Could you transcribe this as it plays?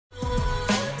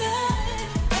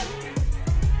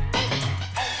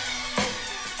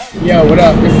Yo, what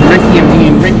up? This is Ricky. I'm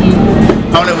being Ricky.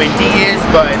 I don't know where D is,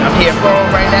 but I'm here for him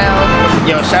right now.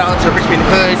 Yo, shout out to Richmond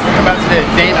Hood. Come out to the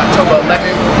event October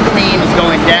 11th. C.R.E.A.M is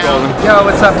going down. Yo,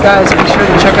 what's up, guys? Be sure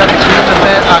to check out the C.R.E.A.M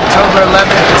event October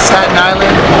 11th in Staten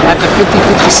Island at the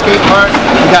 50/50 skate park.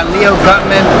 We got Leo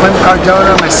Gutman, Quim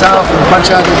Cardona, myself, and a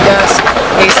bunch of other guests.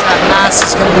 A$AP Mass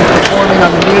is going to be performing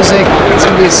on the music. It's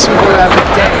going to be a super epic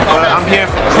day. I'm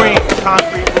here for C.R.E.A.M.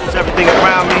 Concrete rules everything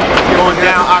around me. Going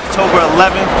down October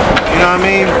 11th. You know what I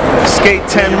mean? Skate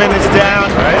 10 minutes down,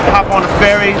 hop on a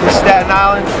ferry to Staten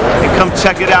Island, and come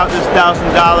check it out. There's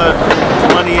 $1,000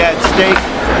 money at stake,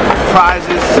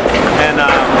 prizes, and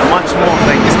much more.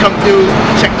 Like, just come through,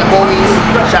 check the homies.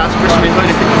 Shout out to Richmond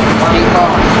Hood and skate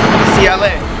park.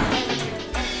 C.R.E.A.M.